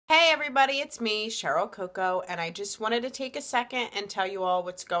Everybody, it's me, Cheryl Coco, and I just wanted to take a second and tell you all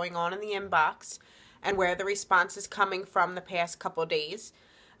what's going on in the inbox and where the response is coming from the past couple days.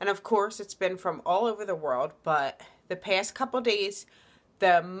 And of course, it's been from all over the world, but the past couple days,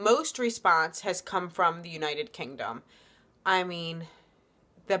 the most response has come from the United Kingdom. I mean,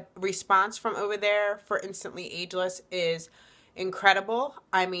 the response from over there for Instantly Ageless is incredible.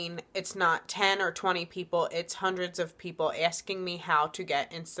 I mean, it's not 10 or 20 people, it's hundreds of people asking me how to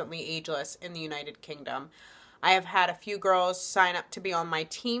get Instantly Ageless in the United Kingdom. I have had a few girls sign up to be on my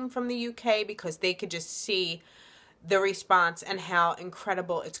team from the UK because they could just see the response and how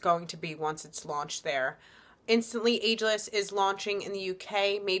incredible it's going to be once it's launched there. Instantly Ageless is launching in the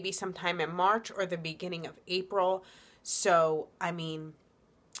UK maybe sometime in March or the beginning of April. So, I mean,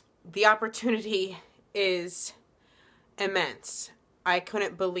 the opportunity is immense. I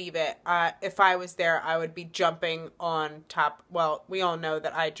couldn't believe it. If I was there, I would be jumping on top. Well, we all know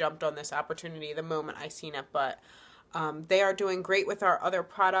that I jumped on this opportunity the moment I seen it, but they are doing great with our other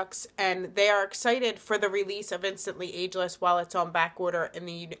products, and they are excited for the release of Instantly Ageless while it's on back order in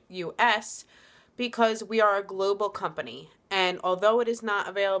the US because we are a global company, and although it is not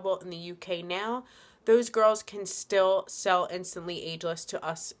available in the UK now, those girls can still sell Instantly Ageless to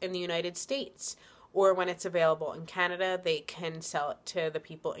us in the United States. Or when it's available in Canada, they can sell it to the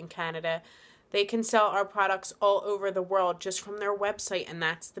people in Canada. They can sell our products all over the world just from their website, and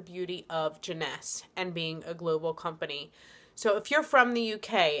that's the beauty of Jeunesse and being a global company. So if you're from the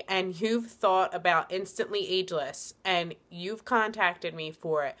UK and you've thought about Instantly Ageless and you've contacted me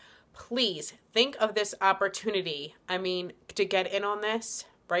for it, please think of this opportunity. I mean, to get in on this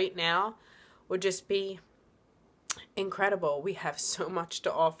right now would just be incredible. We have so much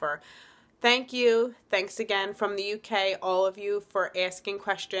to offer. Thank you. Thanks again from the UK, all of you, for asking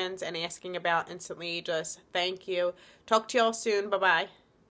questions and asking about Instantly Ageless. Thank you. Talk to y'all soon. Bye-bye.